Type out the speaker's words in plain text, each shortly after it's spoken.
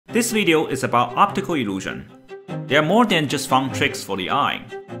This video is about optical illusion. They are more than just fun tricks for the eye.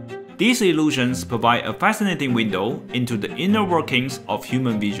 These illusions provide a fascinating window into the inner workings of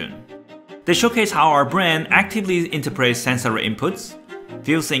human vision. They showcase how our brain actively interprets sensory inputs,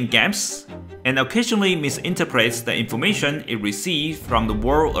 fills in gaps, and occasionally misinterprets the information it receives from the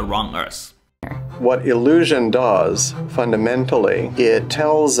world around us. What illusion does, fundamentally, it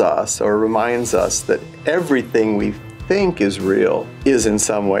tells us or reminds us that everything we think is real is in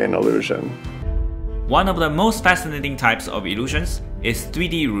some way an illusion. One of the most fascinating types of illusions is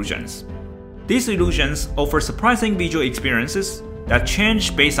 3D illusions. These illusions offer surprising visual experiences that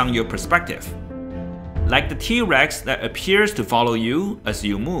change based on your perspective, like the T-Rex that appears to follow you as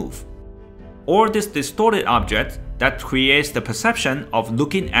you move, or this distorted object that creates the perception of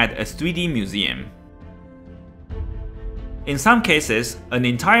looking at a 3D museum. In some cases, an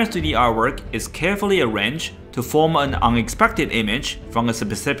entire 3D artwork is carefully arranged to form an unexpected image from a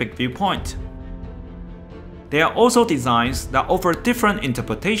specific viewpoint. There are also designs that offer different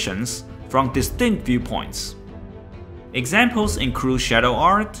interpretations from distinct viewpoints. Examples include shadow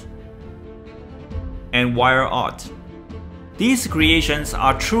art and wire art. These creations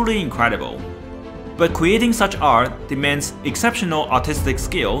are truly incredible, but creating such art demands exceptional artistic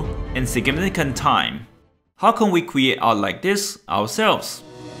skill and significant time. How can we create art like this ourselves?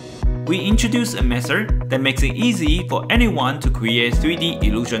 We introduce a method that makes it easy for anyone to create 3D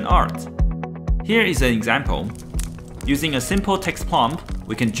illusion art. Here is an example. Using a simple text prompt,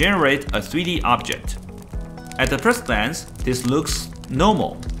 we can generate a 3D object. At the first glance, this looks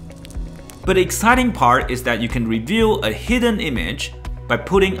normal. But the exciting part is that you can reveal a hidden image by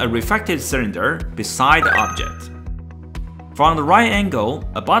putting a reflective cylinder beside the object. From the right angle,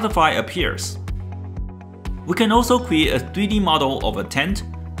 a butterfly appears. We can also create a 3D model of a tent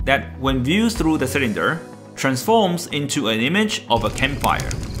that, when viewed through the cylinder, transforms into an image of a campfire.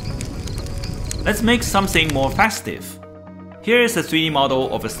 Let's make something more festive. Here is a 3D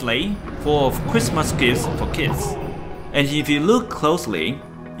model of a sleigh full of Christmas gifts for kids. And if you look closely,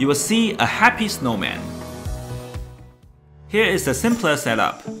 you will see a happy snowman. Here is the simpler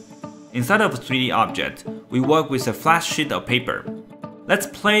setup. Inside of a 3D object, we work with a flat sheet of paper. Let's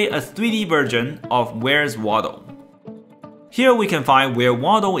play a 3D version of Where's Waldo. Here we can find where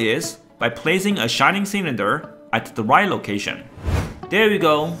Waldo is by placing a shining cylinder at the right location. There we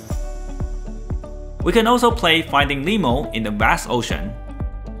go. We can also play Finding Nemo in the vast ocean.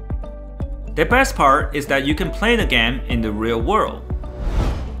 The best part is that you can play the game in the real world.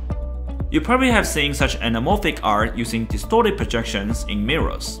 You probably have seen such anamorphic art using distorted projections in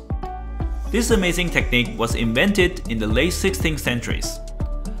mirrors. This amazing technique was invented in the late 16th centuries,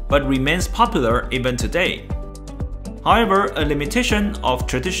 but remains popular even today. However, a limitation of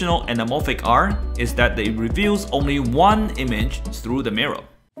traditional anamorphic art is that it reveals only one image through the mirror.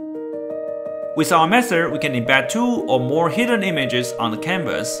 With our method, we can embed 2 or more hidden images on the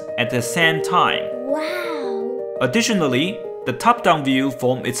canvas at the same time. Wow! Additionally, the top-down view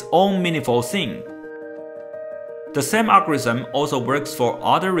forms its own meaningful scene. The same algorithm also works for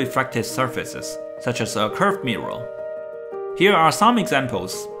other reflective surfaces, such as a curved mirror. Here are some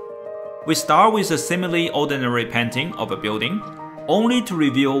examples. We start with a seemingly ordinary painting of a building, only to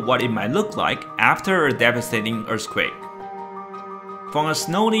reveal what it might look like after a devastating earthquake. From a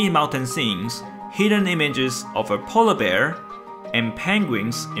snowy mountain scenes, hidden images of a polar bear and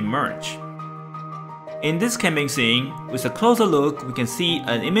penguins emerge. In this camping scene, with a closer look, we can see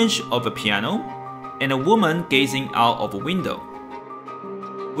an image of a piano and a woman gazing out of a window.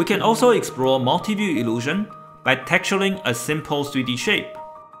 We can also explore multiview illusion by texturing a simple 3D shape.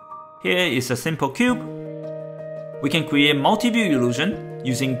 Here is a simple cube. We can create multiview illusion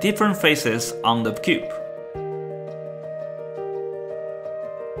using different faces on the cube.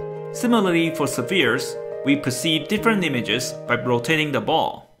 Similarly, for spheres, we perceive different images by rotating the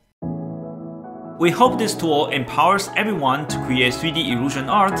ball. We hope this tool empowers everyone to create 3D illusion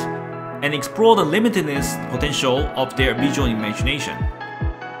art and explore the limitless potential of their visual imagination.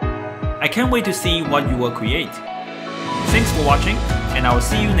 I can't wait to see what you will create. Thanks for watching, and I will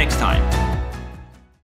see you next time.